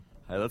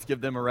Hey, let's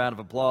give them a round of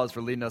applause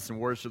for leading us in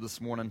worship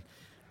this morning.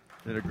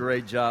 Did a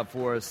great job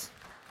for us.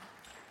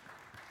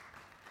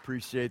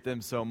 Appreciate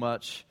them so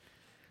much.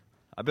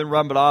 I've been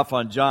rubbing it off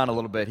on John a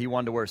little bit. He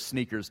wanted to wear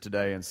sneakers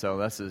today, and so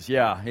this is,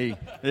 yeah.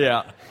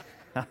 Yeah,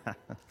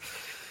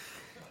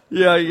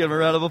 you give him a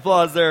round of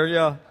applause there,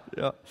 yeah.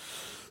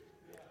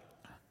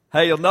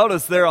 Hey, you'll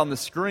notice there on the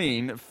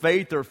screen,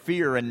 faith or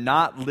fear and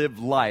not live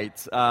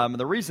light.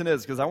 The reason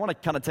is because I want to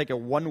kind of take a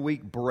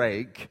 1-week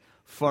break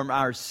from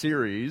our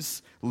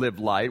series, Live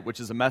Light, which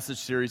is a message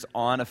series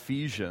on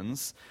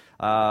Ephesians.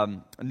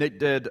 Nick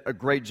did a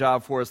great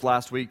job for us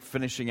last week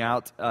finishing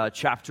out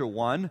chapter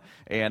 1,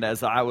 and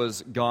as I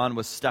was gone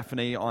with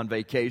Stephanie on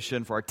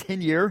vacation for our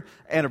 10-year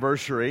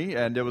anniversary,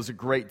 and it was a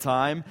great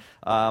time.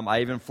 I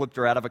even flipped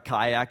her out of a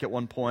kayak at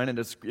one point, and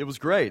it was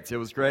great.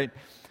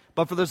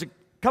 But there's a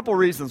couple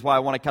reasons why I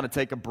want to kind of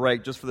take a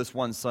break just for this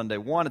one Sunday.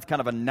 One, it's kind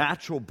of a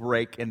natural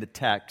break in the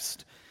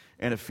text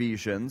in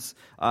Ephesians.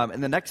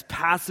 And the next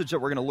passage that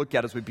we're going to look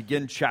at as we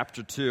begin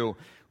chapter 2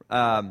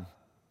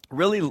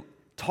 really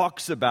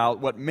talks about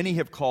what many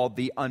have called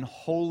the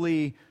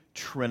unholy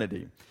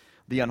Trinity.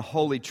 The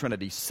unholy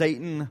Trinity,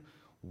 Satan,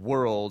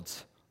 world,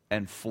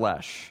 and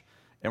flesh.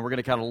 And we're going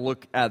to kind of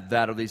look at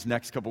that over these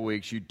next couple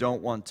weeks. You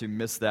don't want to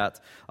miss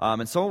that.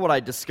 And some of what I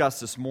discussed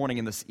this morning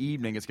and this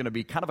evening is going to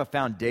be kind of a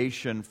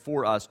foundation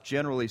for us,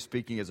 generally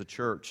speaking, as a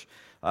church,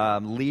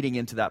 leading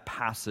into that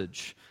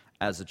passage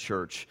as a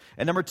church.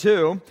 And number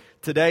 2,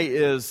 today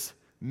is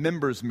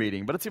members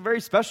meeting. But it's a very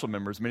special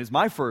members meeting. It's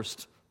my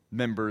first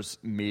members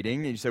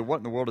meeting. And you say, what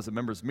in the world is a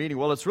members meeting?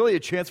 Well, it's really a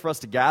chance for us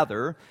to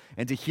gather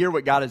and to hear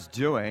what God is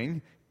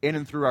doing in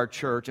and through our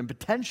church and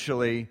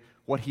potentially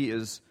what He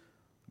is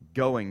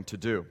going to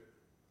do.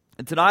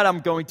 And tonight I'm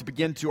going to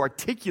begin to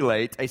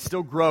articulate a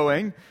still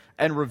growing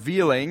and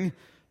revealing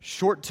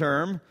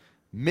short-term,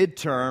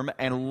 mid-term,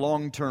 and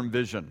long-term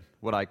vision,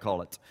 what I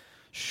call it.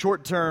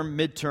 Short-term,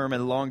 mid-term,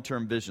 and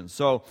long-term vision.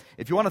 So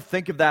if you want to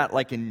think of that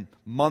like in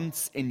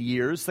months and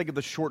years, think of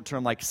the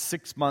short-term like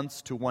 6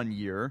 months to 1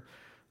 year,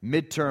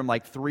 mid-term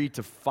like 3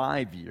 to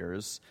 5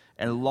 years,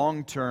 and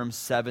long-term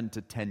 7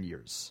 to 10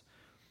 years.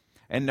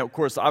 And of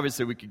course,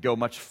 obviously, we could go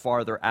much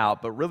farther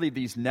out, but really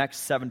these next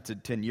 7 to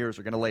 10 years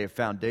are going to lay a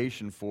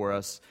foundation for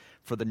us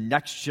for the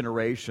next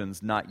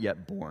generations not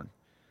yet born.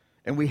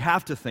 And we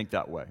have to think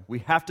that way. We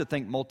have to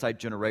think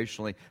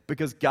multi-generationally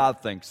because God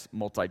thinks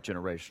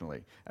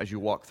multi-generationally as you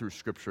walk through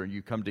Scripture and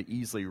you come to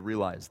easily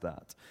realize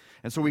that.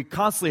 And so we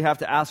constantly have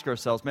to ask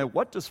ourselves, man,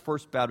 what does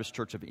First Baptist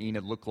Church of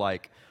Enid look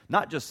like,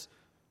 not just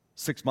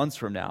 6 months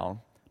from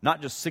now,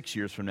 not just 6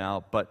 years from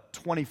now, but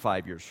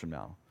 25 years from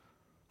now?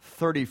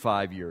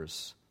 35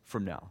 years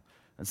from now.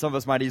 And some of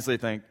us might easily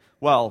think,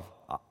 well,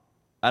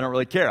 I don't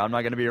really care. I'm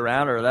not going to be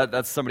around, or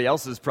that's somebody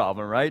else's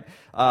problem, right?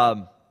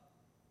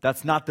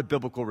 That's not the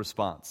biblical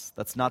response.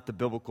 That's not the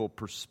biblical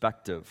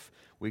perspective.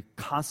 We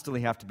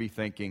constantly have to be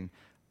thinking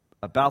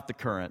about the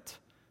current,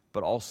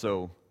 but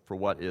also for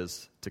what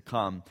is to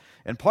come.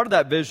 And part of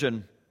that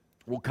vision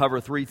will cover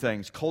 3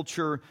 things: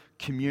 culture,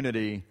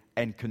 community,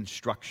 and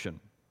construction.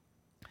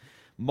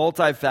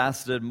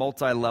 Multifaceted,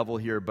 multi-level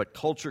here, but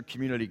culture,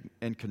 community,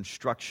 and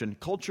construction.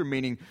 Culture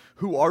meaning,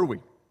 who are we?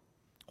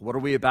 What are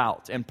we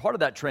about? And part of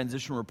that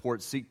transition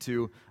report seek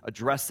to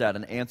address that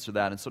and answer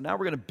that. And so now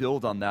we're going to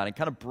build on that and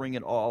kind of bring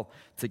it all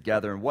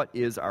together. And what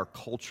is our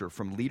culture,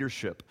 from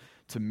leadership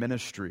to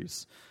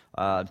ministries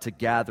to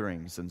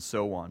gatherings and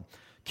so on.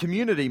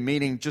 Community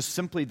meaning just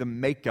simply the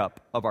makeup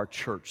of our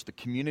church, the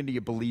community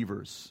of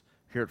believers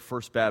here at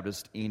First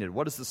Baptist Enid.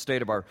 What is the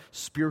state of our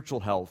spiritual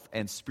health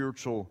and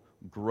spiritual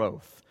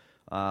growth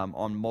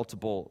on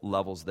multiple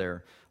levels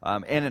there,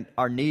 and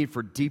our need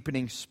for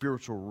deepening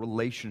spiritual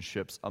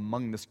relationships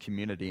among this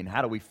community, and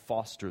how do we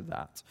foster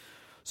that?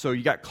 So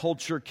you got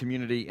culture,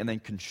 community, and then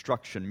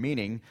construction,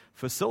 meaning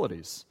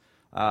facilities.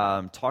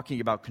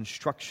 Talking about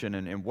construction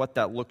and what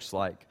that looks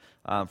like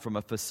from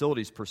a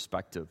facilities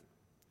perspective.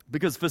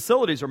 Because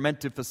facilities are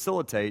meant to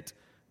facilitate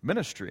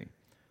ministry.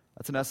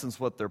 That's in essence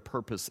what their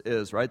purpose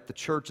is, right? The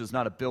church is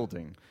not a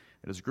building.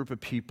 It is a group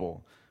of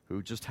people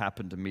who just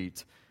happen to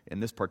meet in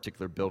this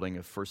particular building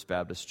of First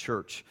Baptist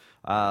Church.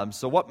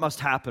 So what must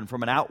happen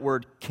from an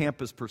outward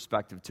campus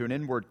perspective to an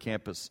inward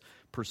campus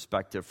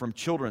perspective, from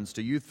children's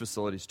to youth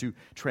facilities to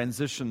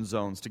transition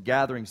zones to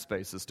gathering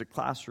spaces to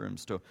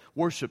classrooms to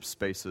worship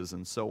spaces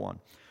and so on.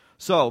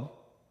 So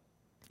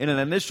in an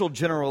initial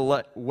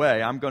general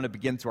way, I'm going to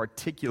begin to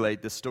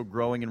articulate this still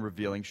growing and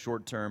revealing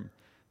short-term,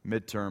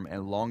 mid-term,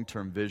 and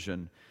long-term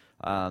vision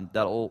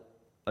that will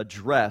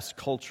address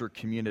culture,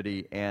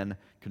 community, and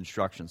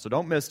construction. So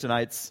don't miss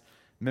tonight's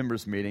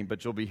members meeting,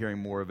 but you'll be hearing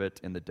more of it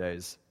in the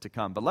days to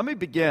come. But let me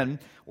begin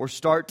or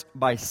start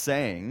by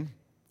saying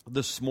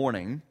this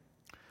morning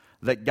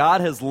that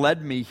God has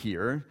led me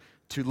here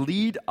to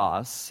lead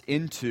us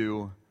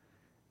into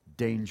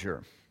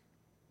danger.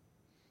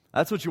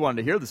 That's what you wanted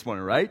to hear this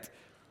morning, right?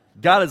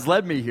 God has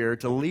led me here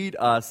to lead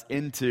us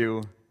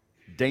into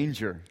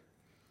danger.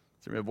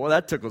 Boy,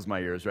 that tickles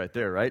my ears right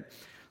there, right?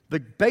 The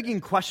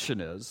begging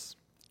question is,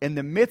 in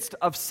the midst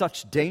of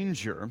such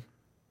danger,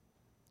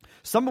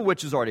 some of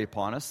which is already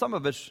upon us, some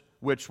of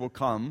which will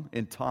come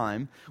in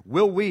time,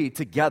 will we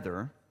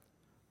together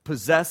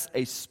possess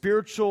a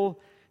spiritual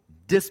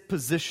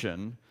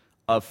disposition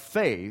of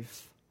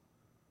faith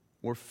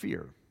or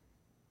fear?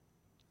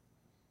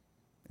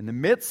 In the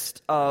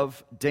midst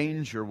of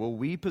danger, will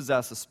we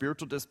possess a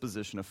spiritual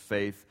disposition of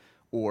faith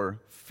or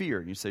fear?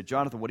 And you say,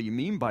 Jonathan, what do you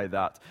mean by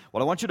that?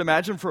 Well, I want you to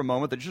imagine for a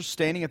moment that you're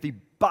standing at the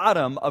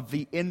bottom of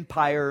the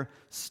Empire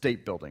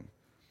State Building.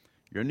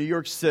 You're in New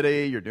York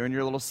City, you're doing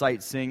your little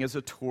sightseeing as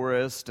a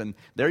tourist, and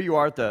there you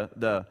are at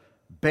the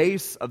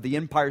base of the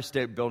Empire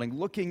State Building,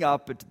 looking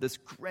up at this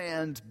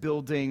grand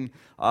building,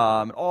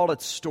 all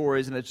its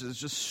stories, and it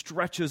just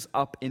stretches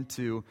up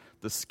into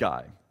the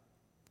sky.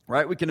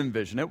 Right? We can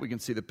envision it. We can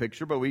see the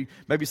picture, but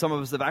maybe some of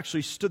us have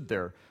actually stood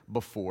there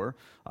before.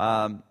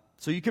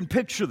 So you can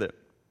picture that.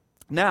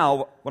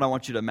 Now, what I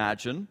want you to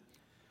imagine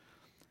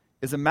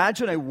is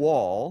imagine a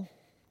wall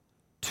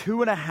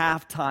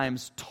 2.5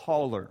 times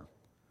taller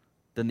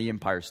than the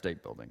Empire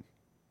State Building.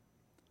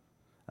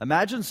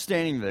 Imagine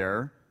standing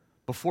there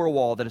before a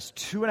wall that is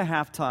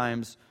 2.5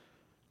 times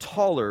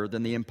taller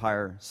than the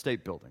Empire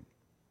State Building.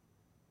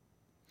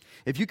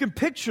 If you can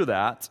picture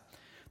that,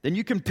 then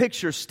you can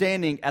picture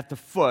standing at the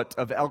foot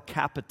of El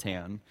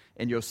Capitan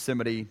in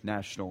Yosemite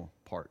National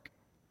Park.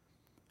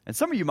 And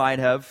some of you might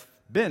have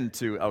been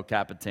to El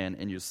Capitan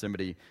in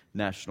Yosemite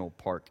National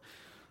Park.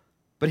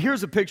 But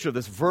here's a picture of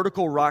this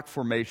vertical rock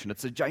formation.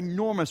 It's a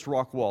ginormous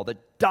rock wall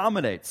that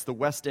dominates the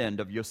west end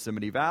of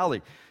Yosemite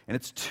Valley. And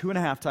it's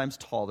 2.5 times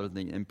taller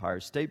than the Empire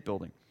State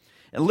Building.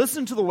 And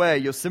listen to the way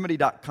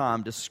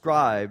Yosemite.com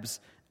describes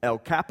El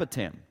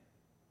Capitan.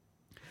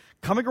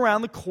 Coming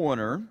around the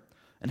corner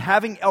and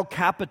having El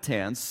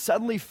Capitan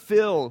suddenly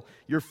fill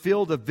your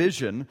field of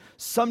vision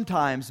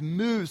sometimes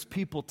moves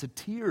people to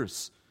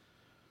tears.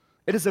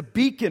 It is a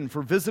beacon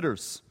for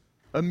visitors,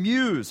 a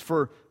muse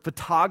for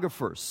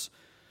photographers,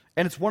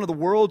 and it's one of the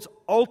world's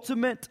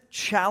ultimate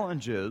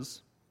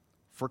challenges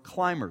for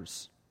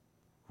climbers,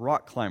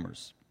 rock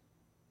climbers.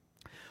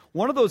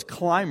 One of those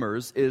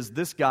climbers is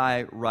this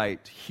guy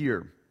right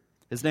here.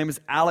 His name is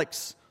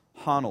Alex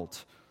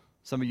Honnold.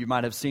 Some of you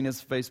might have seen his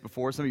face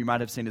before. Some of you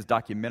might have seen his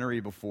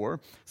documentary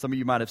before. Some of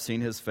you might have seen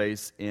his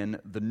face in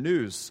the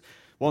news.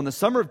 Well, in the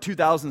summer of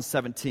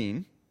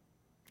 2017,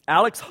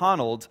 Alex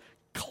Honnold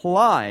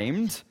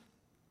climbed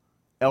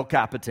El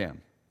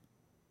Capitan.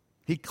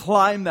 He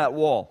climbed that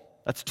wall.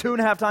 That's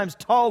 2.5 times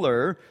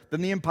taller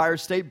than the Empire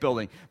State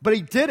Building. But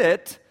he did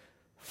it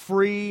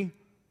free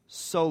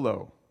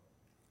solo.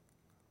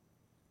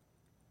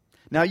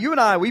 Now, you and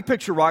I, we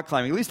picture rock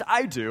climbing. At least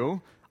I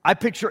do. I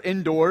picture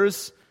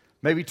indoors,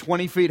 maybe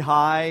 20 feet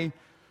high.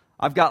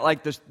 I've got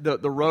like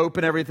the rope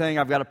and everything.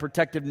 I've got a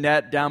protective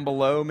net down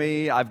below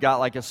me. I've got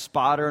like a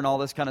spotter and all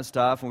this kind of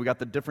stuff. And we got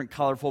the different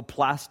colorful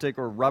plastic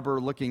or rubber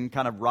looking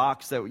kind of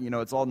rocks that,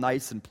 it's all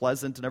nice and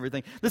pleasant and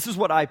everything. This is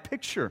what I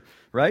picture,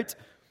 right?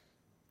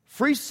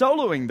 Free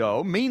soloing,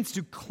 though, means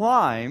to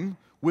climb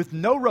with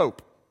no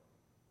rope,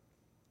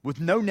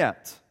 with no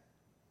net,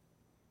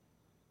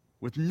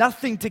 with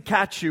nothing to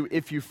catch you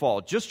if you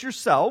fall. Just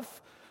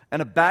yourself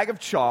and a bag of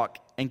chalk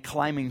and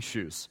climbing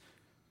shoes.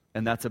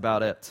 And that's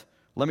about it.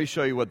 Let me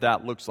show you what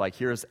that looks like.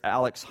 Here's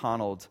Alex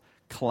Honnold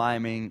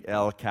climbing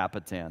El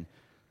Capitan.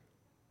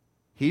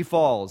 He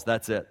falls,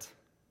 that's it.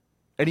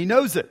 And he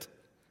knows it.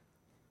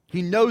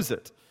 He knows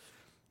it.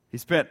 He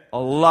spent a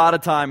lot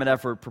of time and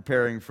effort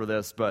preparing for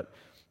this, but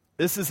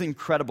this is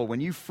incredible.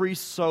 When you free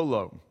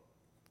solo,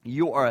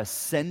 you are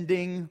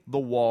ascending the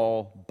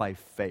wall by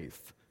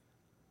faith.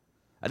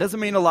 That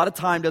doesn't mean a lot of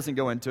time doesn't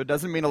go into it. It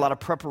doesn't mean a lot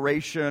of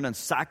preparation and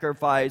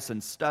sacrifice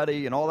and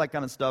study and all that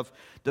kind of stuff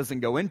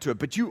doesn't go into it.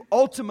 But you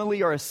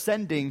ultimately are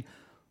ascending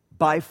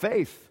by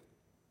faith.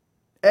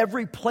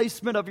 Every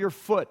placement of your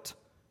foot,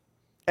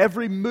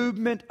 every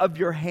movement of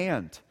your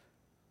hand,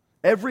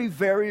 every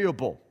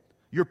variable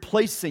you're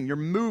placing, you're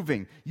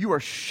moving, you are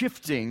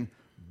shifting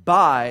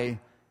by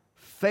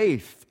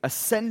faith,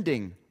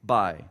 ascending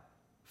by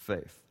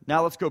faith.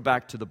 Now let's go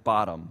back to the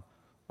bottom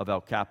of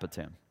El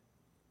Capitan.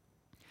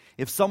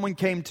 If someone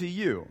came to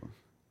you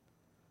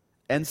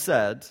and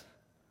said,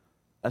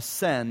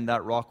 ascend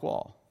that rock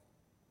wall,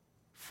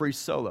 free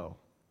solo,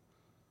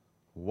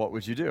 what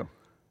would you do?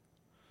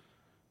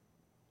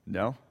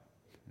 No?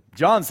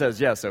 John says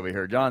yes over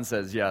here. John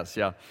says yes,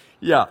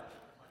 yeah.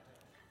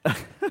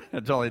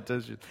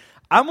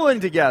 I'm willing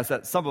to guess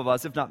that some of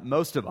us, if not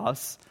most of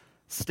us,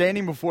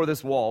 standing before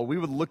this wall, we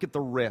would look at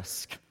the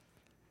risk.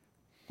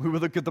 We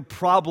would look at the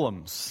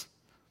problems.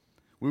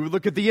 We would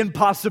look at the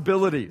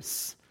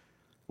impossibilities.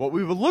 What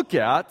we would look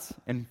at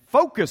and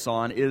focus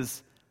on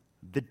is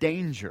the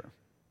danger.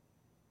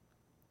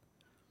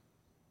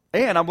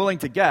 And I'm willing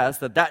to guess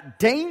that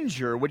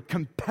danger would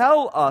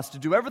compel us to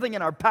do everything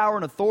in our power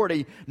and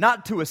authority,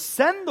 not to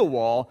ascend the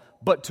wall,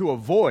 but to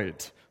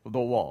avoid the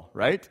wall,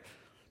 right?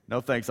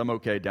 No thanks, I'm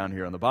okay down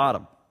here on the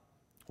bottom.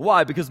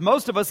 Why? Because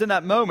most of us in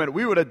that moment,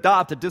 we would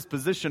adopt a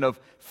disposition of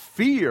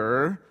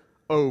fear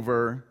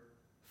over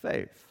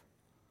faith.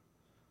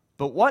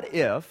 But what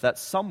if that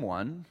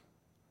someone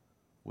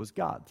was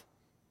God?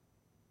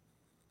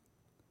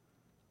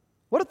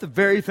 What if the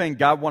very thing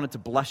God wanted to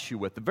bless you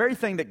with, the very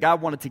thing that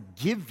God wanted to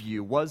give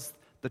you, was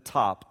the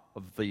top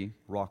of the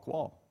rock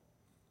wall?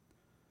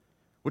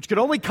 Which could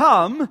only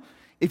come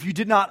if you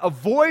did not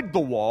avoid the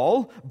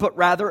wall, but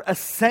rather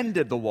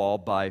ascended the wall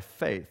by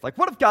faith. Like,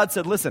 what if God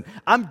said, listen,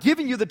 I'm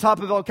giving you the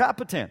top of El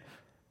Capitan,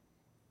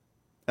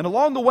 and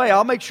along the way,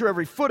 I'll make sure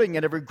every footing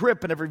and every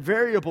grip and every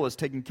variable is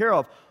taken care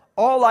of.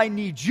 All I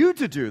need you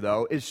to do,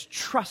 though, is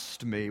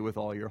trust me with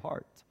all your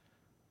heart.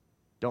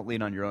 Don't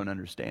lean on your own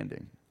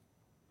understanding.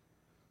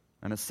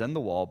 And ascend the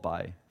wall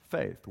by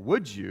faith.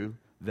 Would you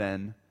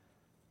then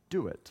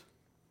do it?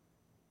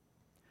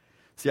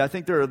 See, I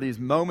think there are these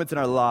moments in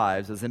our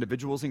lives as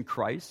individuals in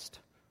Christ,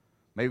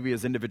 maybe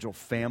as individual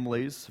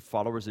families,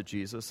 followers of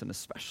Jesus, and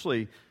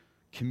especially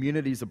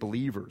communities of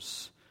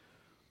believers.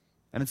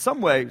 And in some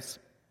ways,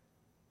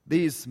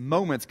 these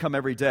moments come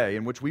every day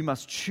in which we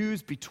must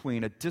choose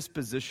between a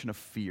disposition of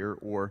fear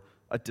or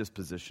a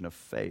disposition of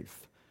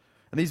faith.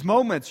 And these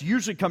moments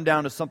usually come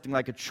down to something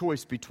like a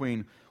choice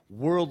between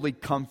worldly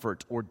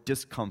comfort or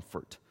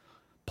discomfort,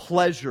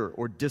 pleasure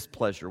or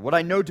displeasure, what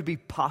I know to be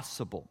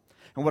possible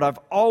and what I've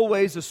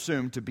always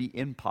assumed to be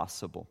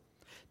impossible,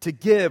 to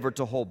give or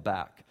to hold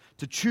back,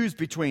 to choose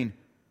between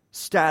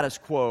status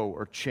quo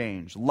or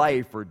change,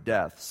 life or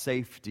death,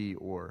 safety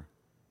or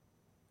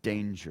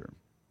danger.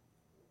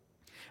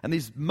 And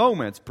these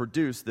moments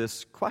produce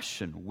this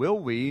question: will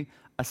we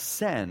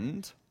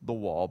ascend the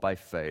wall by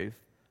faith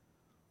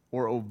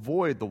or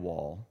avoid the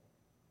wall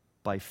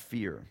by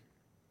fear?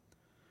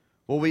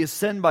 Will we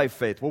ascend by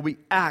faith? Will we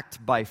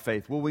act by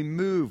faith? Will we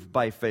move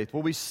by faith?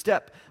 Will we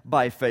step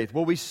by faith?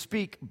 Will we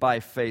speak by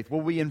faith? Will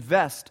we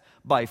invest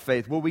by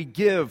faith? Will we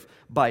give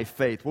by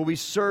faith? Will we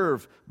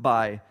serve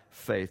by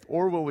faith?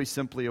 Or will we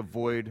simply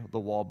avoid the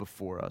wall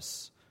before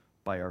us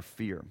by our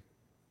fear?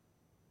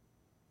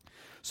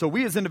 So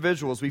we as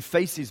individuals, we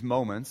face these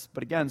moments,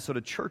 but again, so do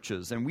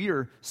churches, and we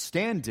are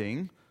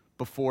standing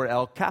before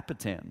El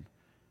Capitan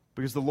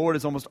because the Lord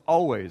is almost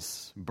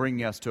always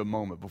bringing us to a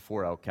moment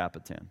before El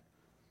Capitan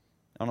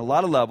on a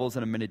lot of levels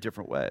and in many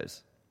different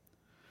ways.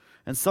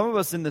 And some of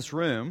us in this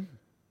room,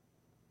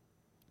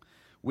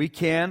 we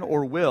can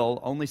or will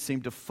only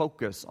seem to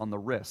focus on the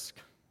risk,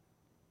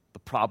 the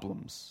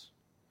problems,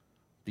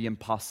 the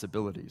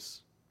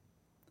impossibilities,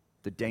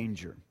 the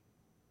danger.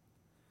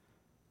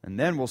 And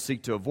then we'll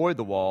seek to avoid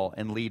the wall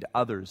and lead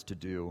others to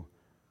do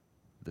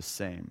the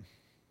same.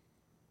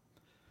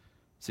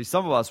 See,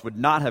 some of us would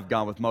not have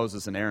gone with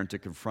Moses and Aaron to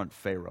confront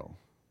Pharaoh.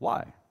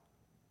 Why?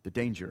 The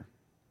danger.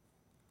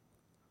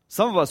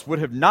 Some of us would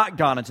have not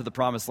gone into the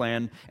promised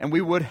land, and we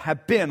would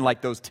have been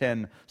like those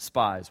 10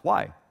 spies.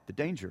 Why? The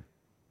danger.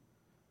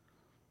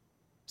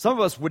 Some of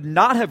us would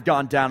not have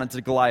gone down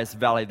into Goliath's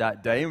valley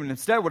that day, and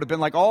instead would have been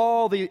like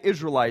all the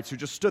Israelites who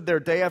just stood there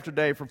day after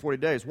day for 40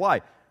 days.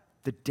 Why?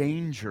 The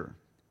danger.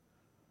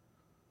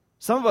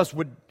 Some of us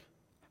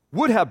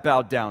would have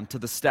bowed down to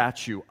the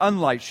statue,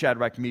 unlike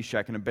Shadrach,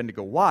 Meshach, and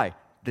Abednego. Why?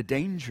 The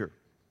danger.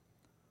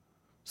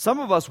 Some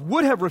of us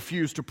would have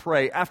refused to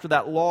pray after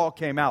that law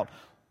came out,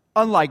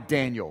 unlike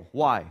Daniel.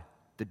 Why?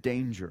 The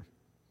danger.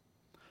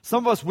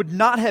 Some of us would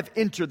not have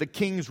entered the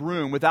king's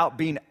room without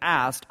being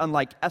asked,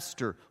 unlike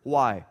Esther.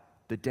 Why?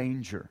 The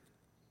danger.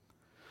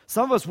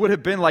 Some of us would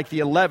have been like the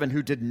 11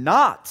 who did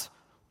not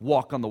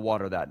walk on the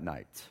water that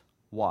night.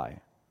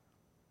 Why?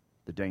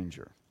 The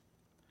danger.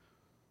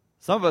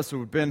 Some of us would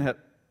have been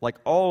like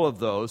all of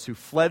those who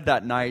fled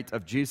that night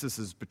of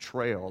Jesus'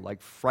 betrayal,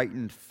 like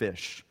frightened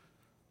fish.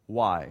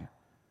 Why?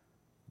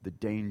 The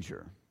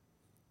danger.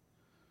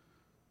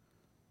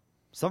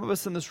 Some of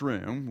us in this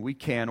room, we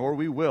can or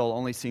we will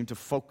only seem to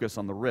focus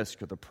on the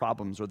risk or the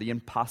problems or the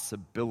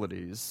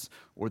impossibilities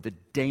or the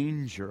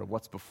danger of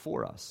what's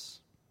before us.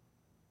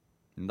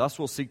 And thus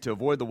we'll seek to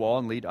avoid the wall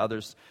and lead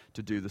others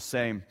to do the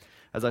same.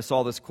 As I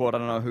saw this quote, I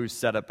don't know who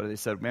said it, but they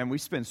said, man, we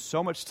spend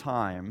so much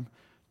time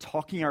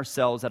talking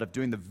ourselves out of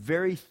doing the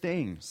very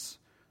things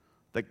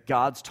that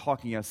God's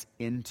talking us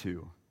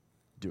into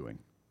doing.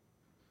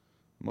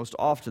 Most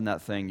often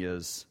that thing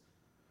is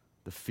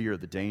the fear,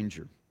 the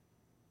danger.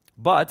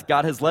 But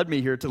God has led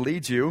me here to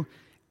lead you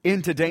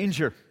into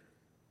danger,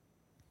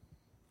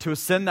 to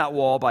ascend that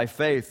wall by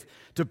faith,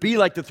 to be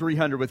like the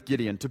 300 with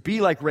Gideon, to be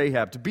like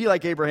Rahab, to be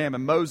like Abraham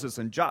and Moses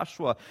and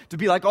Joshua, to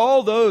be like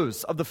all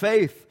those of the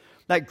faith,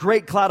 that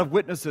great cloud of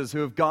witnesses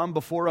who have gone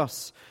before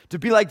us, to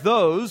be like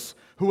those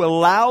who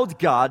allowed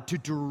God to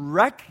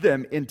direct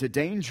them into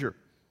danger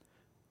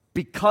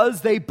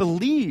because they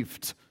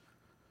believed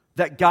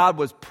that God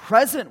was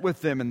present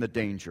with them in the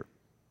danger,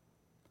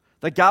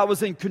 that God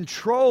was in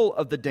control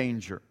of the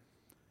danger,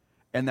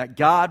 and that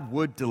God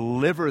would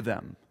deliver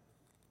them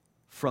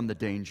from the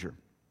danger.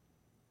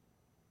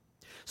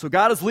 So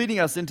God is leading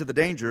us into the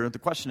danger. The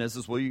question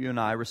is will you and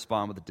I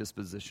respond with a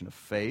disposition of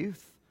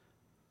faith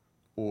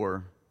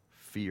or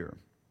fear?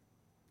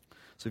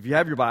 So if you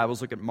have your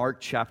Bibles, look at Mark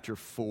chapter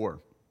 4.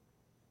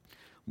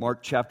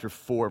 Mark chapter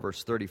 4,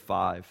 verse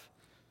 35.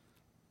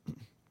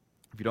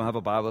 If you don't have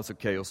a Bible, that's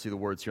okay. You'll see the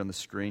words here on the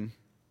screen.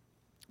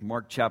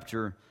 Mark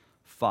chapter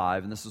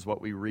 5, and this is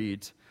what we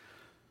read.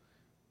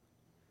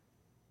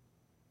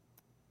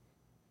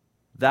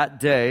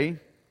 That day,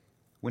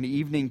 when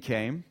evening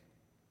came,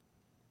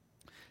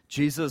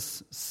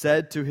 Jesus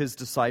said to his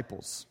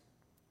disciples,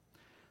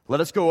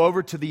 "Let us go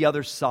over to the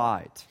other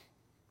side."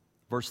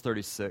 Verse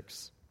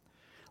 36.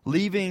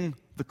 Leaving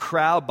the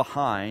crowd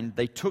behind,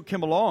 they took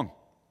him along,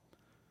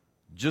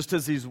 just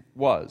as he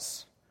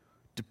was,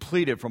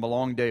 depleted from a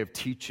long day of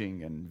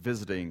teaching and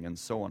visiting and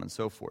so on and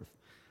so forth.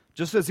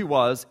 Just as he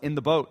was in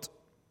the boat.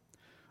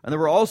 And there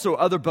were also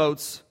other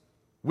boats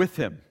with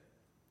him.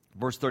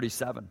 Verse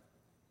 37.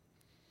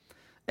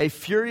 A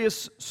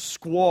furious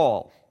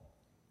squall,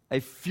 a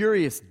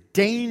furious,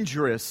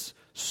 dangerous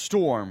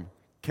storm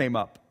came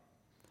up.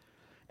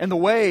 And the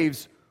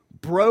waves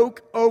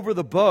broke over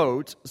the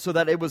boat so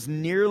that it was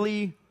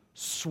nearly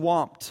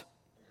swamped.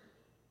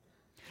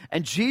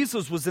 And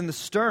Jesus was in the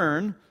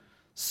stern,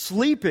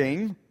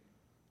 sleeping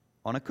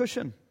on a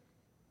cushion.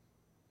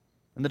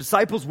 And the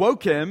disciples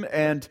woke him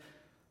and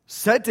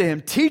said to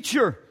him,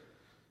 "Teacher,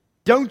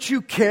 don't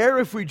you care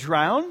if we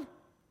drown?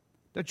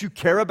 Don't you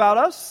care about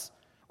us?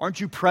 Aren't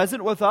you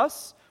present with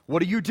us?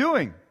 What are you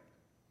doing?"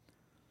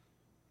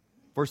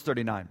 Verse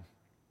 39.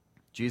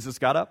 Jesus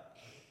got up.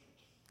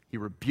 He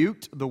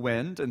rebuked the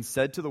wind and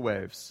said to the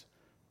waves,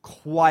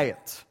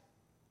 "Quiet,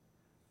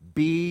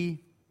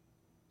 be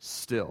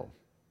still."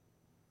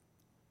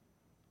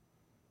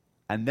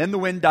 And then the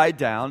wind died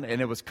down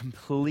and it was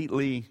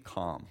completely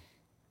calm.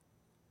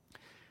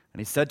 And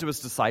he said to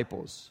his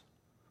disciples,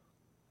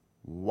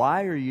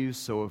 "Why are you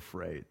so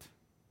afraid?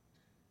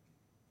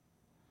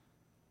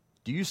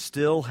 Do you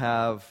still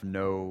have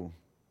no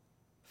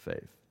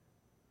faith?"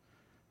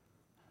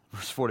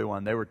 Verse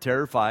 41, they were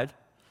terrified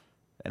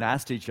and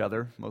asked each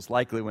other, most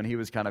likely when he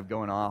was kind of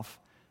going off,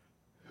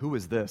 "Who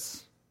is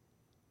this,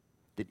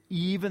 that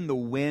even the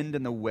wind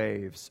and the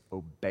waves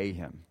obey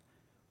him?"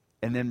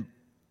 And then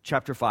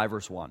chapter 5,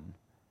 verse 1,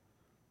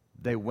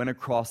 they went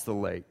across the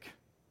lake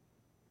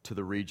to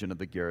the region of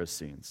the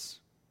Gerasenes.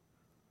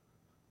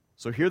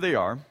 So here they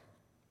are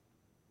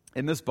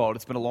in this boat.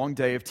 It's been a long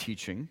day of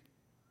teaching.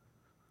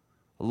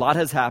 A lot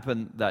has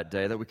happened that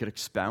day that we could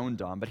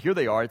expound on, but here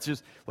they are.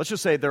 Let's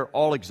just say they're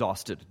all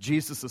exhausted,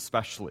 Jesus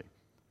especially.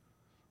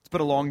 It's been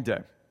a long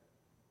day.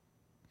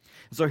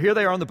 So here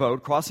they are on the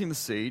boat, crossing the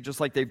sea, just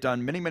like they've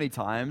done many, many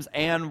times,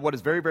 and what is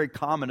very, very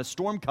common, a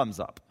storm comes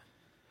up.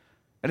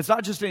 And it's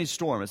not just any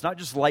storm. It's not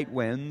just light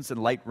winds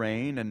and light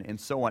rain and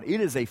so on. It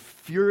is a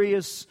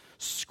furious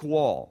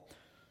squall.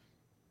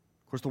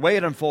 Of course, the way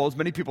it unfolds,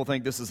 many people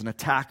think this is an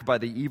attack by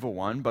the evil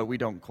one, but we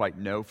don't quite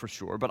know for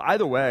sure. But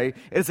either way,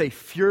 it is a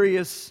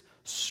furious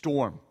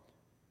storm.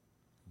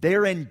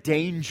 They're in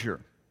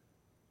danger.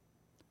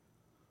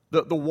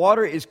 The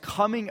water is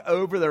coming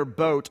over their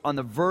boat on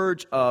the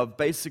verge of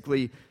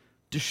basically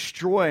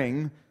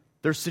destroying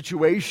their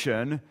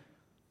situation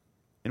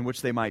in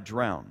which they might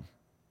drown.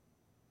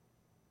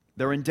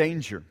 They're in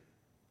danger.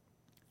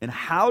 And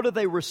how do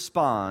they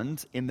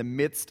respond in the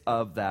midst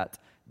of that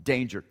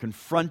danger,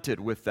 confronted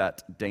with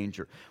that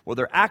danger? Well,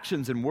 their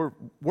actions and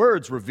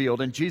words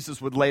revealed, and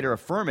Jesus would later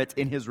affirm it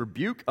in his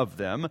rebuke of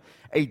them,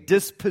 a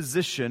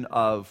disposition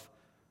of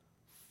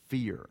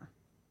fear.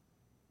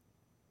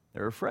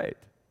 They're afraid.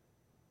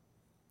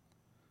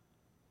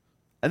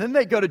 And then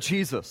they go to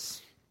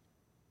Jesus.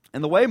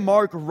 And the way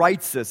Mark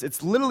writes this,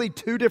 it's literally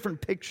two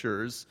different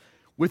pictures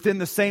within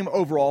the same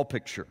overall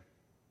picture.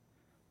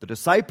 The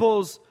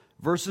disciples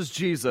versus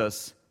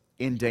Jesus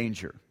in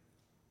danger.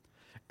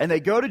 And they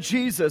go to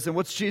Jesus, and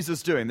what's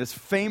Jesus doing? This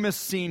famous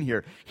scene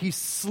here. He's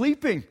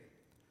sleeping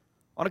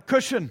on a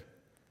cushion,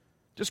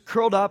 just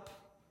curled up,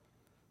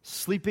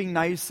 sleeping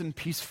nice and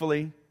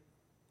peacefully.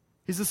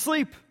 He's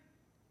asleep.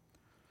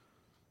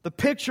 The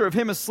picture of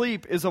him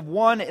asleep is of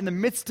one in the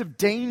midst of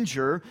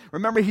danger.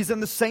 Remember, he's in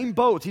the same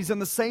boat. He's in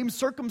the same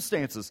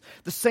circumstances,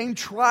 the same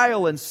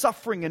trial and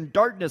suffering and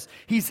darkness.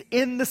 He's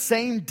in the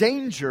same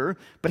danger,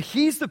 but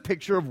he's the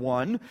picture of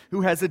one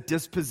who has a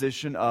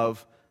disposition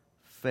of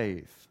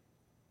faith,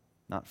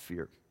 not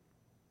fear.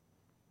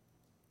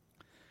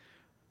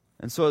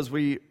 And so as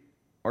we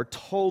are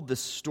told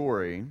this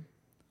story,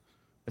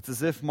 it's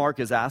as if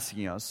Mark is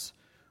asking us,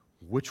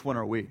 which one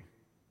are we?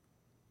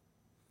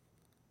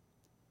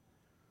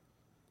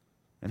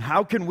 And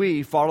how can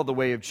we follow the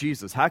way of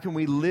Jesus? How can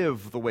we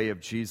live the way of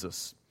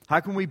Jesus?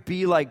 How can we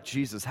be like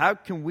Jesus? How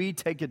can we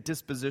take a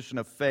disposition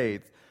of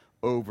faith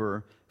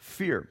over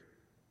fear?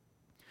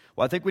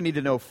 Well, I think we need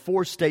to know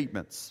 4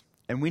 statements,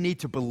 and we need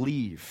to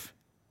believe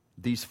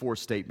these 4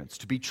 statements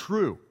to be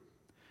true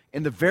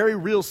in the very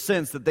real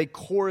sense that they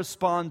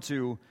correspond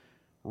to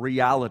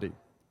reality.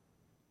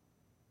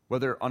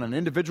 Whether on an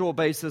individual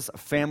basis, a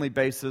family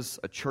basis,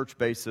 a church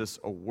basis,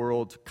 a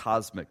world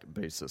cosmic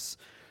basis.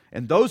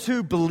 And those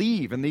who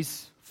believe in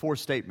these 4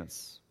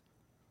 statements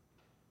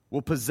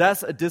will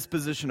possess a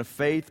disposition of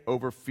faith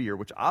over fear,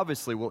 which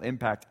obviously will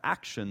impact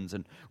actions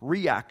and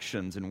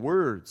reactions and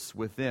words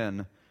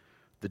within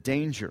the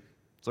danger.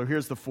 So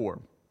here's the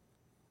 4.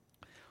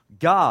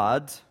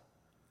 God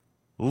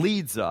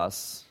leads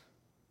us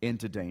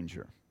into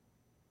danger.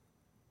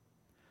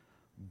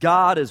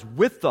 God is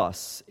with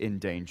us in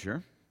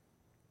danger.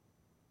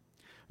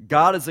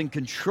 God is in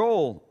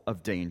control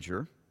of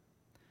danger,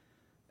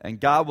 and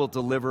God will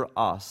deliver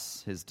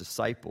us, his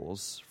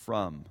disciples,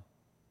 from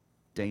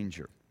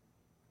danger.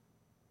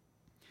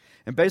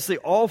 And basically,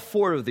 all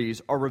four of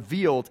these are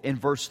revealed in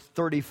verse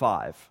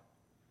 35.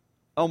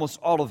 Almost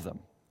all of them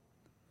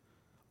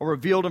are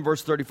revealed in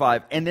verse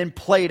 35 and then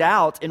played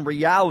out in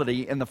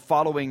reality in the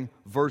following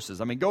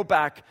verses. I mean, go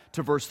back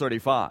to verse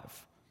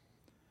 35.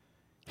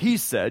 He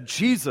said,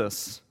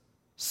 Jesus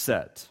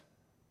said.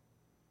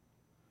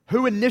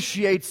 Who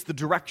initiates the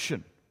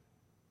direction?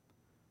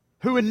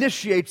 Who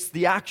initiates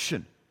the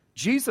action?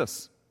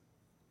 Jesus.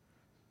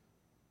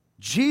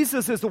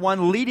 Jesus is the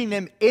one leading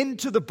them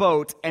into the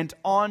boat and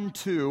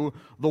onto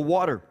the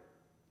water.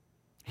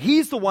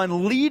 He's the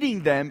one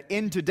leading them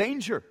into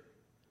danger.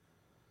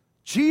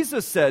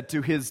 Jesus said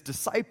to his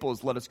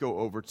disciples, let us go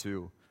over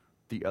to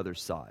the other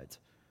side.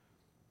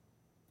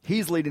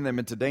 He's leading them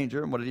into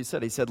danger. And what did he say?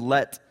 He said,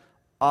 let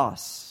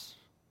us.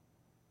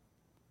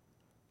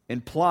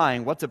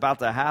 Implying what's about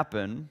to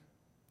happen,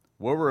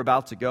 where we're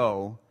about to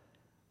go,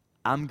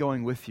 I'm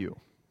going with you.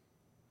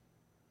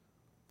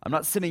 I'm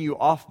not sending you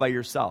off by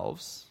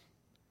yourselves.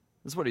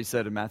 This is what he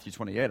said in Matthew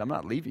 28. I'm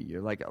not leaving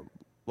you. Like,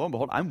 lo and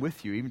behold, I'm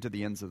with you even to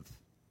the ends of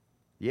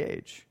the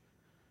age.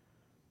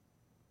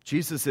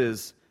 Jesus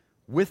is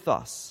with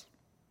us.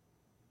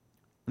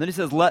 And then he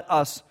says, let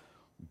us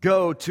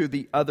go to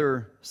the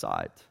other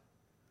side.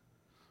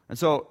 And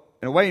so,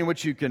 in a way in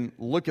which you can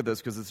look at this,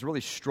 because it's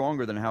really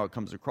stronger than how it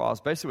comes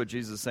across, basically what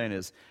Jesus is saying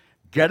is,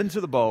 get into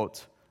the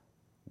boat,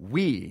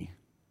 we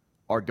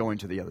are going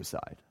to the other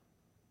side.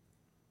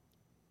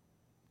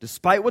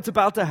 Despite what's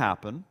about to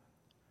happen,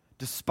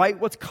 despite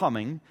what's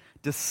coming,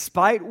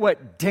 despite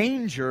what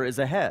danger is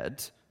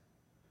ahead,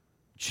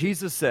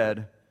 Jesus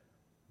said,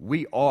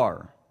 we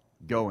are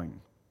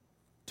going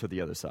to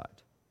the other side.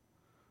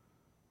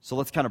 So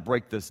let's kind of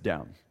break this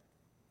down.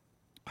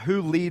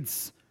 Who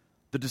leads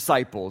the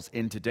disciples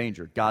into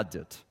danger? God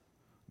did.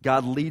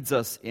 God leads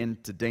us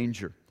into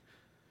danger.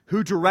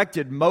 Who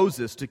directed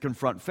Moses to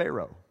confront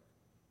Pharaoh?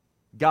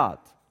 God.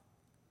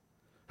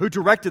 Who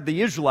directed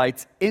the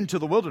Israelites into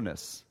the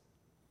wilderness?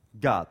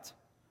 God.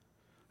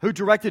 Who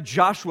directed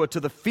Joshua to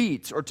the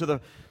feet or to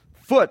the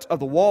foot of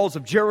the walls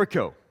of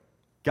Jericho?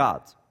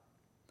 God.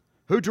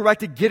 Who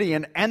directed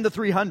Gideon and the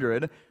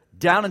 300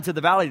 down into the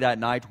valley that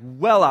night,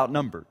 well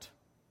outnumbered?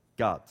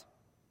 God.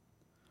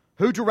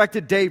 Who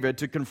directed David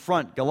to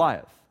confront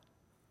Goliath?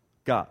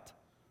 God.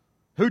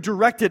 Who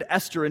directed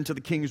Esther into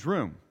the king's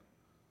room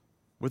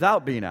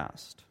without being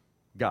asked?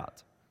 God.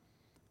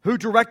 Who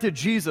directed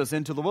Jesus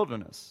into the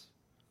wilderness?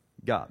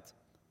 God.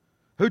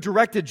 Who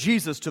directed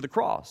Jesus to the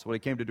cross when he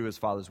came to do his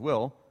Father's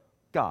will?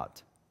 God.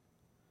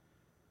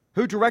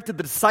 Who directed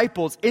the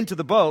disciples into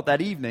the boat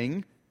that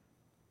evening,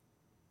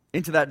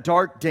 into that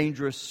dark,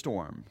 dangerous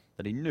storm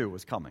that he knew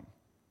was coming?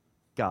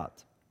 God.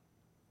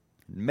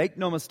 Make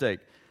no mistake,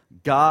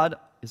 God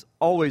is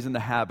always in the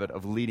habit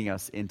of leading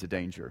us into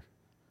danger.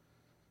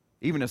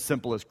 Even as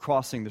simple as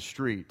crossing the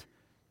street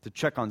to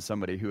check on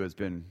somebody who has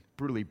been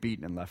brutally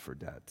beaten and left for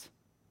dead.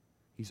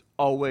 He's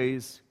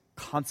always,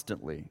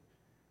 constantly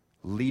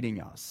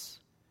leading us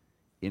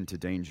into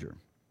danger.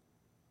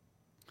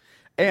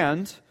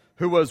 And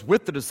who was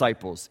with the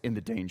disciples in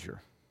the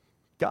danger?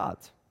 God.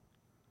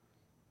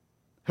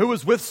 Who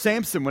was with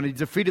Samson when he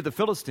defeated the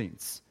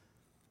Philistines?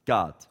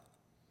 God.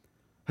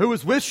 Who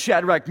was with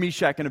Shadrach,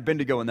 Meshach, and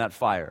Abednego in that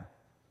fire?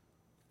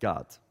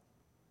 God.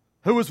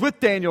 Who was with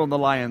Daniel in the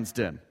lion's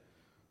den?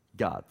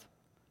 God.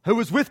 Who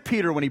was with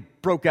Peter when he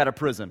broke out of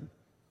prison?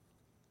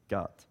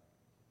 God.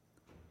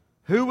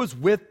 Who was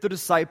with the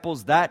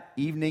disciples that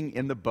evening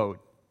in the boat,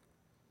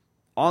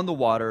 on the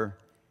water,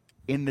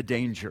 in the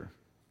danger?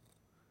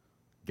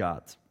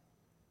 God.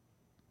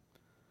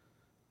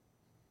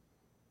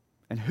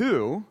 And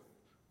who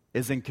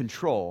is in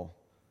control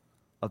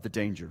of the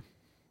danger?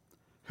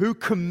 Who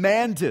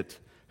commanded,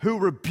 who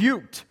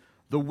rebuked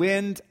the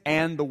wind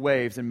and the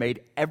waves and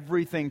made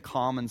everything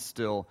calm and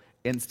still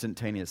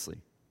instantaneously?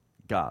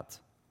 God.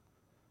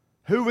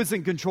 Who was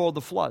in control of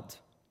the flood?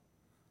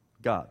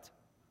 God.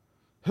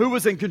 Who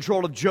was in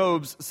control of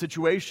Job's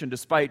situation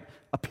despite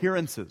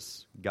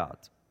appearances? God.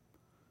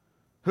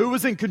 Who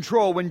was in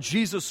control when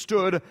Jesus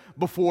stood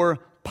before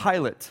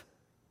Pilate?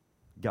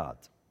 God.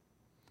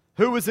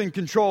 Who was in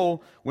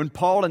control when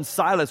Paul and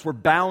Silas were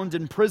bound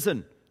in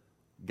prison?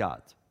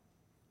 God.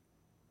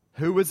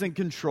 Who was in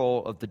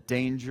control of the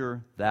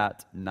danger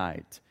that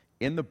night?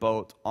 In the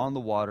boat, on the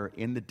water,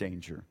 in the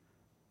danger?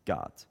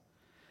 God.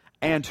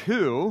 And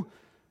who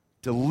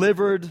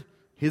delivered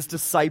his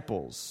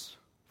disciples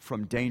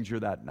from danger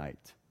that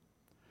night?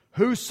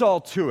 Who saw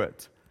to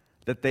it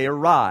that they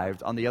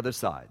arrived on the other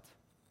side?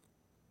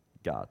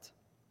 God.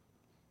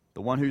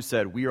 The one who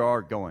said, we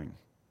are going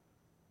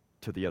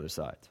to the other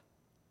side.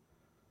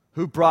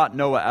 Who brought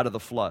Noah out of the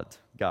flood?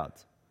 God.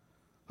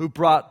 Who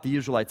brought the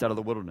Israelites out of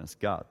the wilderness?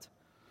 God.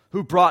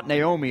 Who brought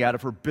Naomi out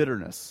of her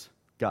bitterness?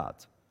 God.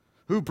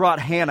 Who brought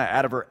Hannah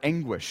out of her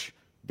anguish?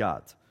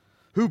 God.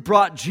 Who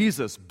brought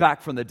Jesus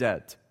back from the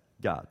dead?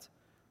 God.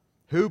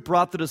 Who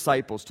brought the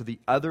disciples to the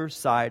other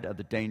side of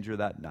the danger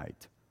that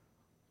night?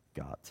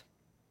 God.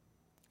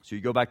 So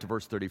you go back to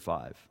verse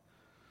 35.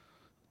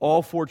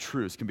 All four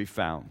truths can be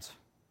found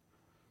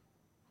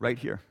right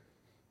here.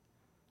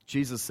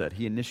 Jesus said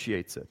he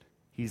initiates it.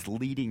 He's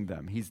leading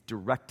them. He's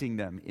directing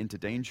them into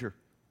danger.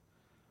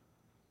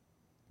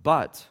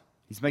 But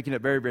he's making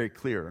it very, very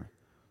clear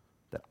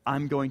that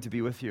I'm going to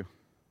be with you.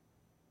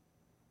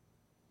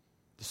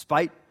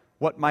 Despite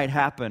what might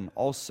happen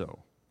also,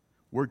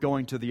 we're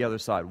going to the other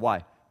side.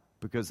 Why?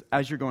 Because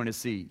as you're going to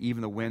see,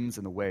 even the winds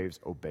and the waves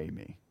obey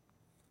me.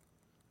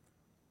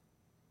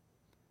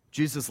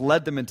 Jesus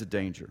led them into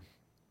danger.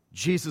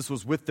 Jesus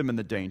was with them in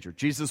the danger.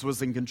 Jesus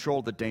was in control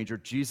of the danger.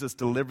 Jesus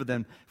delivered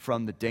them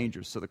from the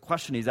danger. So the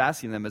question he's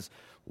asking them is,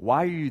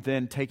 why are you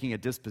then taking a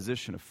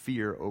disposition of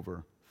fear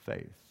over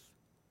faith?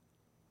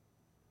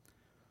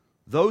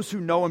 Those who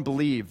know and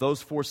believe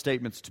those four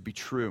statements to be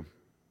true,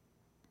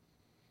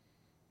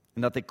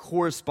 and that they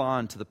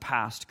correspond to the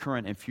past,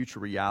 current, and future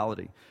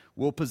reality,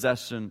 will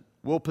possess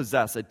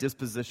a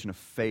disposition of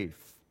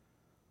faith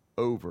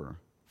over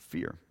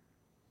fear.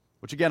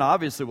 Which again,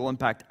 obviously will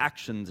impact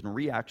actions and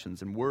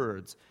reactions and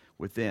words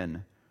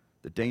within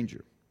the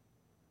danger.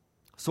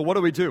 So what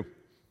do we do?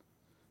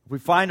 If we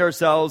find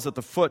ourselves at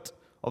the foot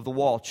of the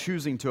wall,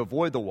 choosing to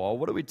avoid the wall,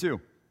 what do we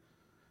do?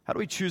 How do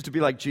we choose to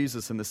be like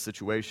Jesus in this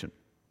situation?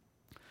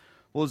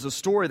 Well, there's a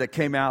story that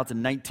came out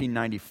in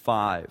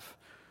 1995. There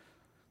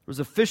was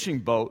a fishing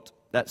boat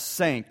that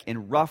sank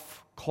in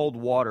rough, cold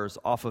waters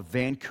off of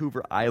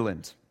Vancouver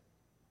Island.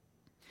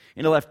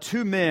 And it left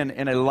two men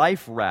in a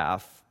life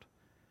raft,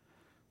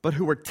 but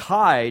who were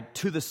tied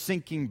to the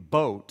sinking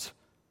boat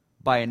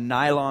by a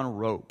nylon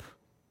rope.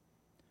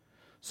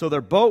 So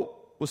their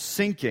boat was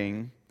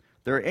sinking.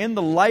 They're in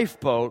the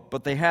lifeboat,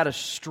 but they had a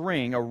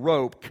string, a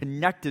rope,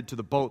 connected to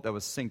the boat that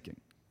was sinking.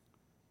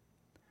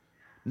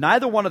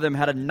 Neither one of them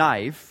had a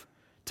knife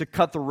to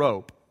cut the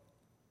rope.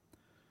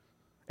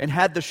 And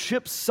had the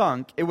ship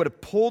sunk, it would have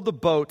pulled the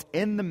boat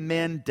and the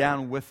men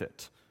down with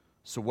it.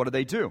 So what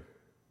do?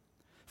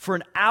 For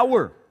an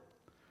hour,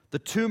 the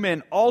two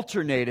men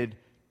alternated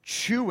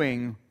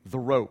chewing the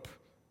rope.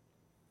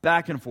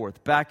 Back and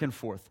forth, back and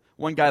forth.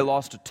 One guy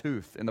lost a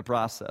tooth in the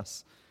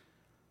process.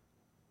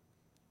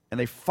 And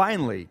they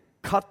finally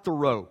cut the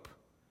rope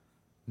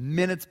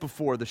minutes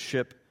before the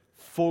ship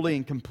fully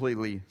and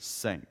completely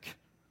sank.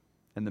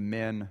 And the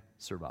men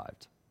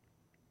survived.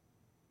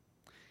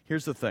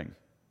 Here's the thing.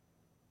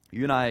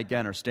 You and I,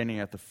 again, are standing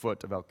at the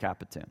foot of El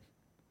Capitan.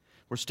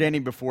 We're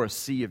standing before a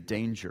sea of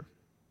danger.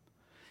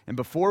 And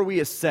before we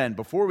ascend,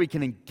 before we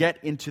can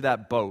get into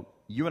that boat,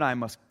 you and I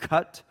must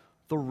cut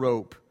the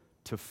rope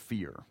to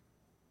fear.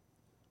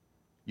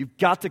 You've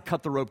got to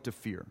cut the rope to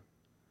fear.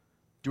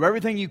 Do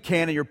everything you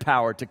can in your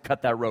power to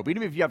cut that rope,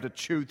 even if you have to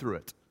chew through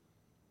it.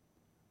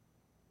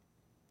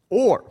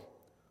 Or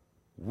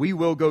we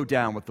will go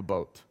down with the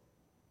boat.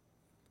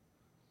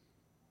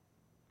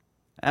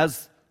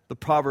 As the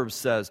Proverbs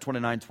says,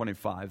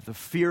 29:25, the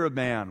fear of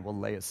man will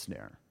lay a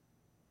snare.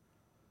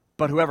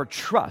 But whoever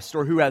trusts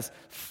or who has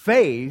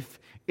faith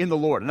in the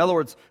Lord, in other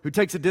words, who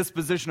takes a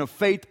disposition of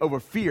faith over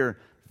fear,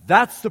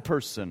 that's the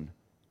person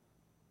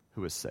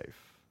who is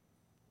safe.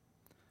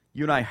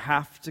 You and I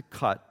have to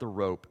cut the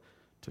rope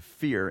to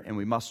fear, and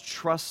we must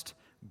trust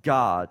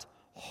God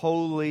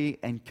wholly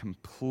and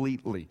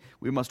completely.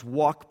 We must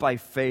walk by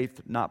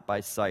faith, not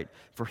by sight.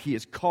 For he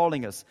is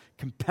calling us,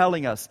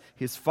 compelling us,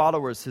 his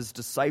followers, his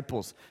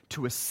disciples,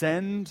 to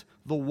ascend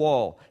the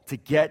wall, to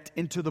get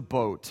into the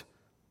boat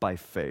by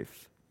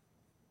faith.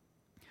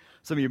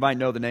 Some of you might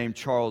know the name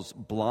Charles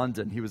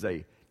Blondin. He was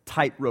a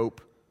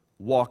tightrope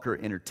walker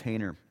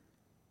entertainer.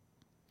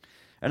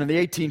 And in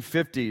the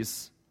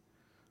 1850s,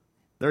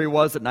 there he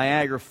was at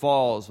Niagara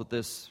Falls with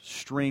this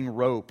string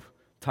rope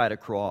tied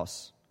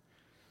across.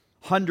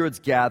 Hundreds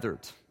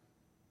gathered.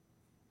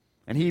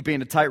 And he,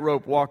 being a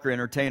tightrope walker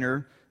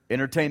entertainer,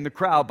 entertained the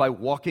crowd by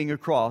walking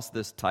across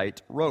this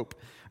tight rope.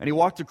 And he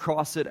walked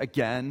across it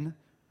again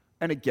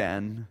and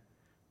again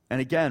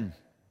and again.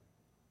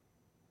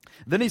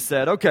 Then he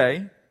said,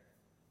 okay,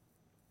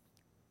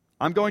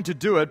 I'm going to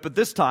do it, but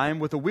this time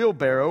with a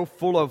wheelbarrow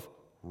full of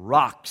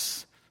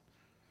rocks.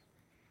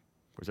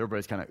 Of course,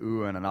 everybody's kind of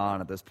oohing and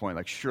on at this point,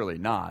 like, surely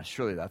not.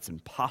 Surely that's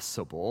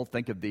impossible.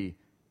 Think of the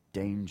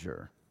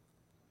danger.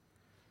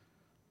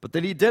 But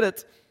then he did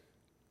it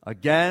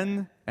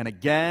again and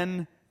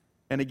again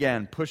and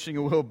again, pushing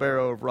a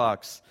wheelbarrow of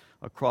rocks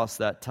across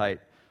that tight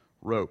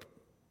rope.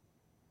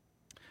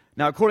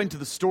 Now, according to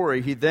the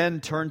story, he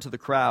then turned to the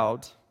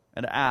crowd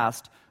and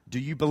asked, do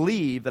you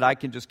believe that I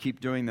can just keep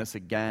doing this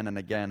again and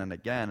again and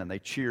again? And they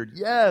cheered,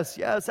 yes,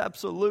 yes,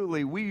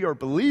 absolutely. We are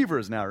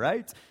believers now,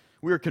 right?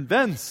 We are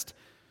convinced.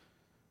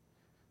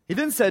 He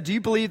then said, do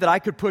you believe that I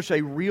could push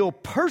a real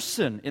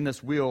person in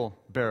this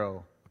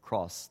wheelbarrow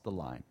across the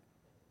line?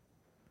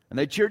 And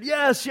they cheered,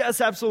 yes,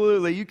 yes,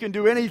 absolutely. You can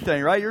do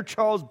anything, right? You're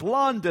Charles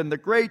Blondin, the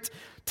great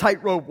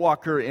tightrope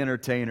walker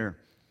entertainer.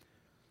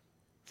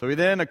 So he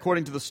then,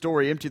 according to the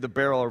story, emptied the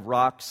barrel of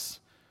rocks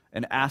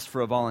and asked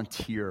for a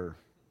volunteer.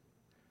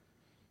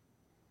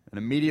 And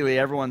immediately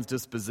everyone's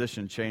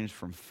disposition changed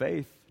from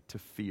faith to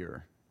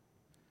fear.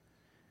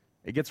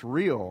 It gets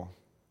real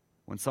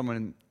when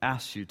someone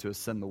asks you to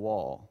ascend the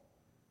wall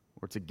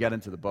or to get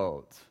into the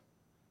boat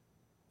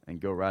and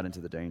go right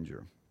into the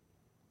danger.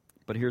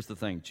 But here's the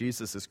thing.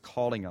 Jesus is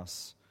calling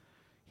us.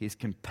 He's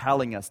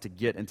compelling us to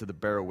get into the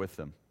barrel with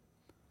him.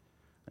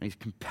 And he's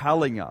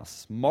compelling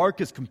us. Mark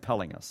is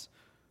compelling us,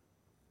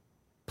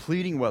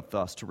 pleading with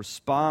us to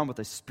respond with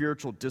a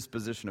spiritual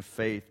disposition of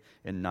faith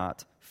and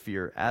not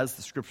fear. As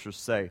the scriptures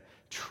say,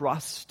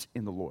 trust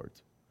in the Lord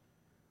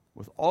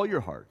with all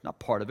your heart, not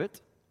part of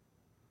it,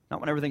 not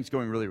when everything's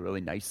going really,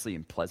 really nicely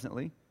and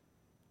pleasantly.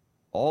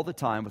 All the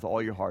time with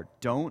all your heart.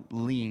 Don't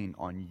lean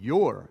on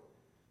your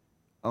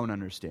own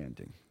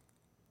understanding.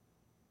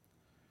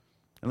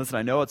 And listen,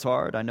 I know it's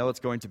hard. I know it's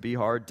going to be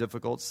hard,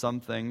 difficult.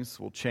 Some things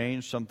will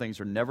change. Some things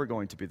are never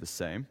going to be the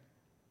same.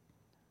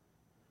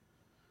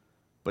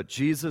 But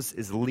Jesus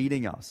is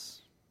leading us.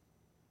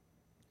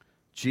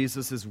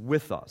 Jesus is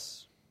with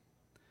us.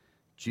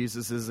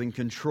 Jesus is in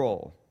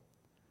control.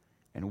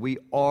 And we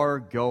are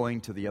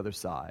going to the other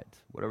side,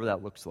 whatever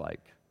that looks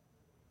like.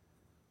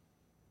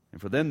 And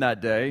for them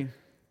that day,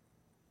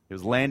 it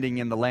was landing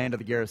in the land of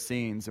the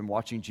Gerasenes and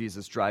watching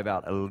Jesus drive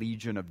out a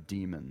legion of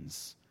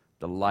demons,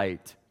 the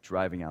light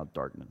driving out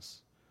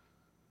darkness.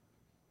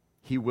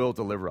 He will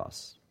deliver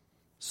us.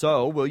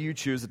 So, will you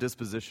choose a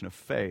disposition of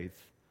faith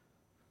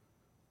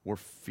or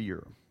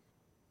fear?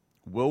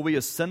 Will we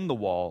ascend the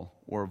wall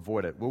or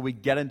avoid it? Will we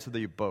get into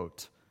the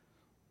boat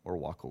or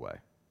walk away?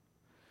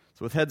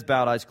 So with heads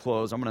bowed, eyes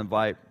closed, I'm going to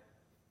invite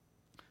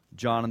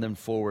John and them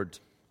forward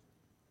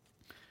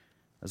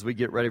as we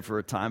get ready for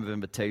a time of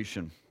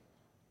invitation.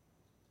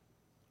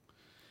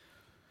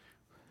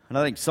 And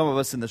I think some of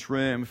us in this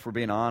room, if we're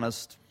being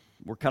honest,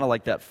 we're kind of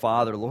like that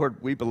father.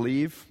 Lord, we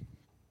believe,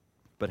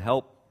 but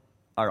help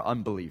our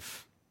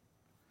unbelief.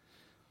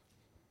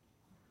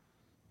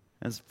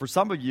 And for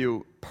some of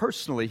you,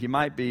 personally, he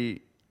might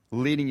be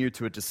leading you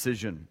to a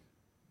decision,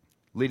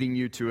 leading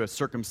you to a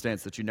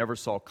circumstance that you never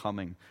saw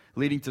coming,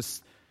 leading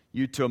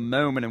you to a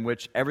moment in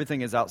which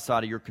everything is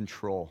outside of your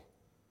control,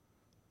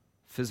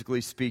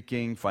 physically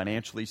speaking,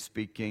 financially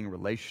speaking,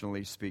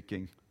 relationally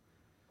speaking.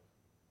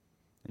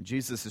 And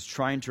Jesus is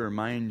trying to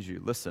remind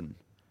you, listen,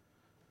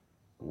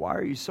 why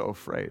are you so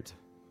afraid?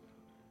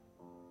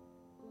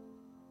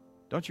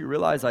 Don't you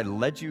realize I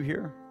led you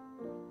here?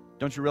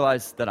 Don't you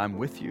realize that I'm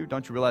with you?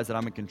 Don't you realize that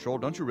I'm in control?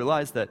 Don't you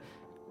realize that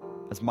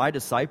as my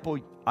disciple,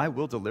 I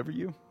will deliver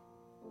you?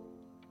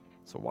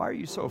 So why are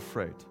you so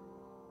afraid?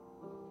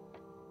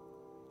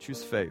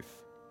 Choose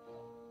faith.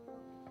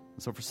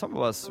 And so for some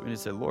of us, we need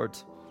to say, Lord,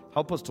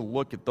 help us to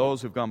look at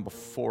those who've gone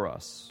before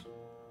us,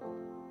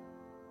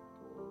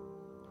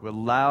 who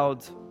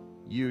allowed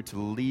you to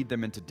lead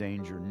them into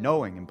danger,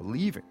 knowing and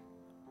believing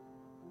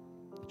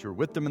that you're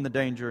with them in the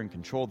danger and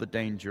control the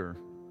danger,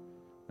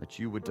 that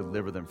you would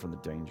deliver them from the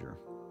danger.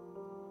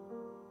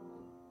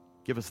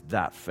 Give us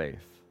that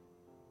faith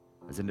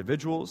as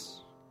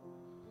individuals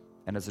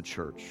and as a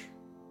church.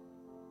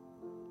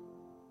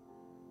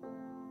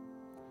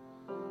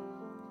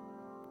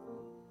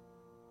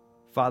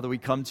 Father, we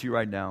come to you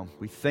right now.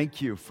 We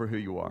thank you for who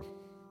you are.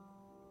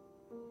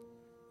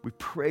 We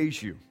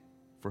praise you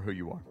for who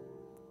you are.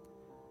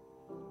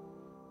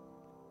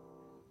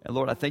 And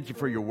Lord, I thank you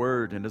for your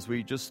word. And as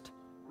we just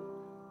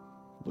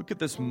look at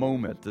this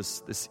moment,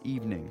 this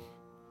evening,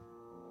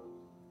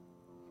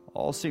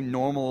 all seem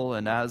normal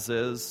and as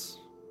is.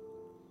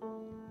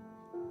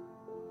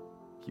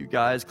 You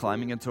guys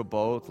climbing into a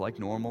boat like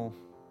normal,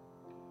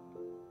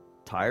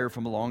 tired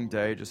from a long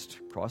day, just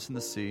crossing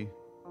the sea.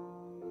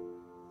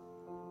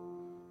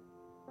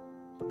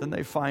 But then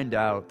they find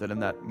out that in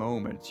that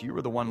moment, you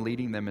were the one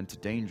leading them into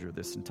danger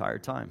this entire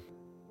time.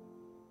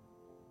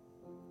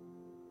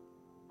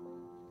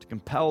 To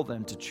compel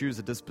them to choose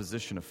a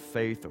disposition of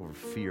faith over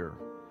fear,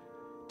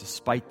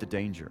 despite the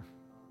danger,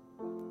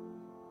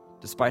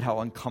 despite how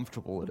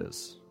uncomfortable it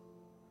is,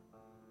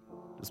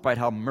 despite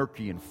how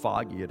murky and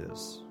foggy it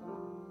is,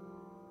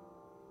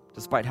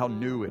 despite how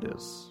new it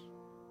is.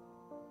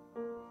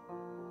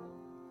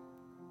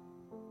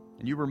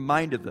 And you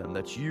reminded them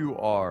that you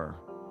are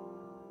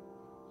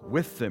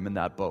with them in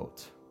that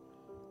boat,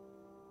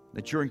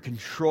 that you're in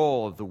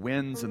control of the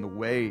winds and the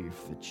wave,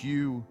 that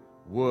you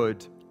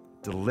would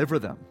deliver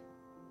them.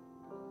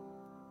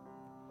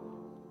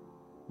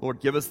 Lord,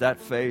 give us that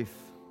faith.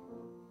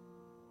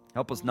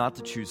 Help us not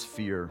to choose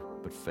fear,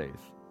 but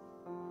faith.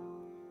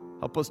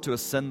 Help us to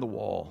ascend the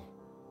wall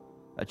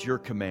at your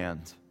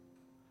command.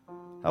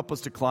 Help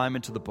us to climb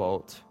into the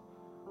boat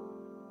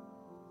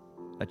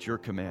at your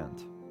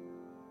command.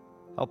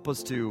 Help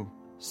us to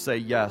say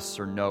yes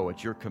or no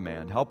at your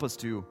command. Help us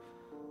to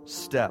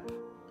step,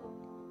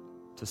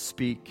 to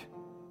speak,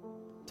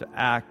 to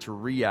act, to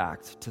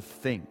react, to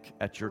think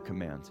at your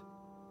command.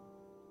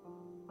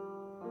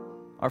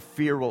 Our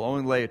fear will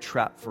only lay a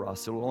trap for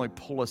us. It will only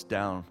pull us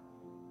down.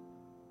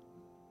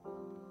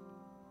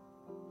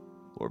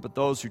 Lord, but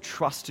those who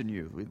trust in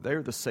you,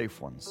 they're the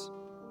safe ones.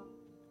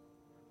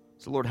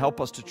 So Lord, help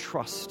us to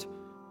trust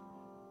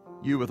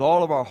you with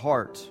all of our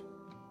heart.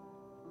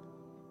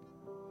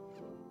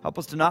 Help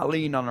us to not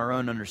lean on our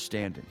own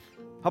understanding.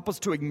 Help us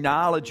to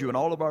acknowledge you in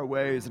all of our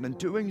ways, and in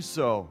doing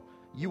so,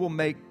 you will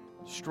make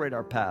straight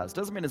our paths.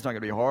 Doesn't mean it's not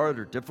going to be hard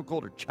or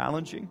difficult or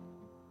challenging,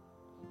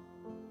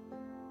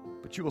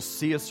 but you will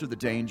see us through the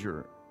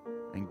danger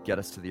and get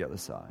us to the other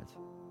side.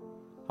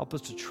 Help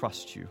us to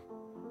trust you,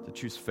 to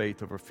choose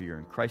faith over fear.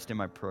 In Christ's name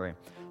I pray.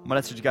 I'm going to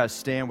ask you guys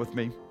stand with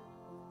me.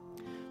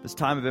 This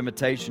time of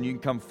invitation, you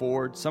can come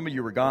forward. Some of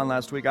you were gone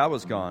last week. I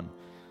was gone.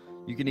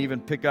 You can even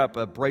pick up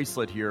a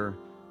bracelet here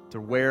to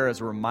wear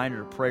as a reminder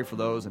to pray for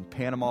those in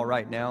Panama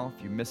right now.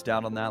 If you missed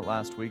out on that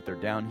last week, they're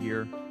down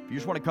here. If you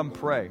just want to come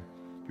pray,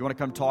 if you want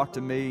to come talk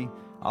to me,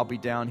 I'll be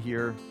down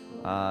here.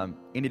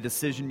 Any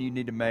decision you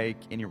need to make,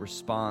 any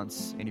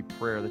response, any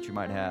prayer that you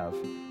might have,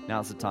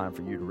 now's the time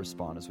for you to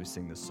respond as we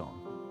sing this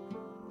song.